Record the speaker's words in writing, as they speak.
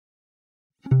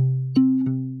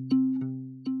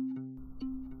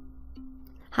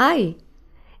Hi!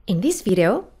 In this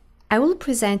video, I will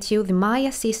present you the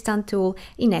MyAssistant tool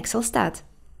in XLSTAT.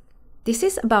 This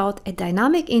is about a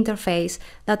dynamic interface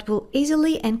that will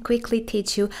easily and quickly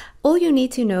teach you all you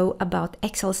need to know about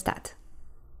XLSTAT.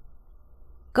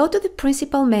 Go to the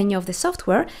principal menu of the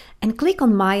software and click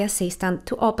on MyAssistant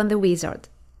to open the wizard.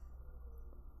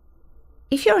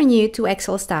 If you're new to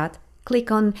XLSTAT, click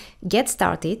on Get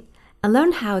Started and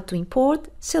learn how to import,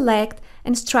 select,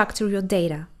 and structure your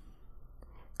data.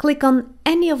 Click on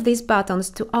any of these buttons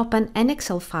to open an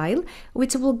Excel file,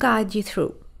 which will guide you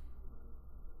through.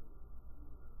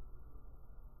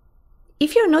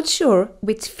 If you're not sure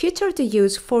which feature to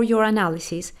use for your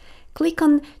analysis, click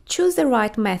on Choose the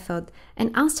right method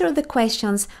and answer the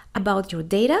questions about your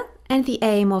data and the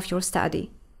aim of your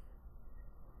study.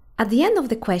 At the end of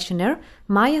the questionnaire,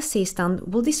 MyAssistant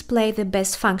will display the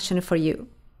best function for you.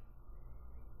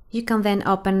 You can then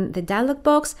open the dialog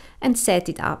box and set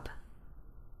it up.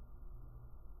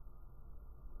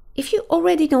 If you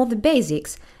already know the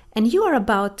basics and you are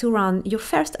about to run your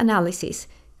first analysis,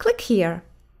 click here.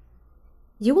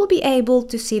 You will be able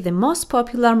to see the most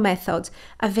popular methods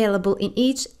available in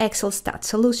each XLSTAT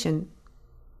solution.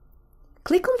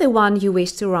 Click on the one you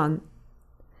wish to run.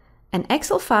 An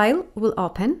Excel file will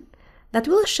open that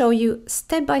will show you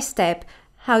step by step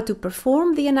how to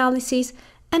perform the analysis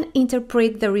and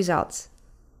interpret the results.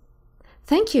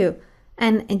 Thank you,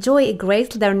 and enjoy a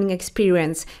great learning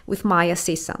experience with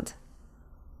MyAssistant.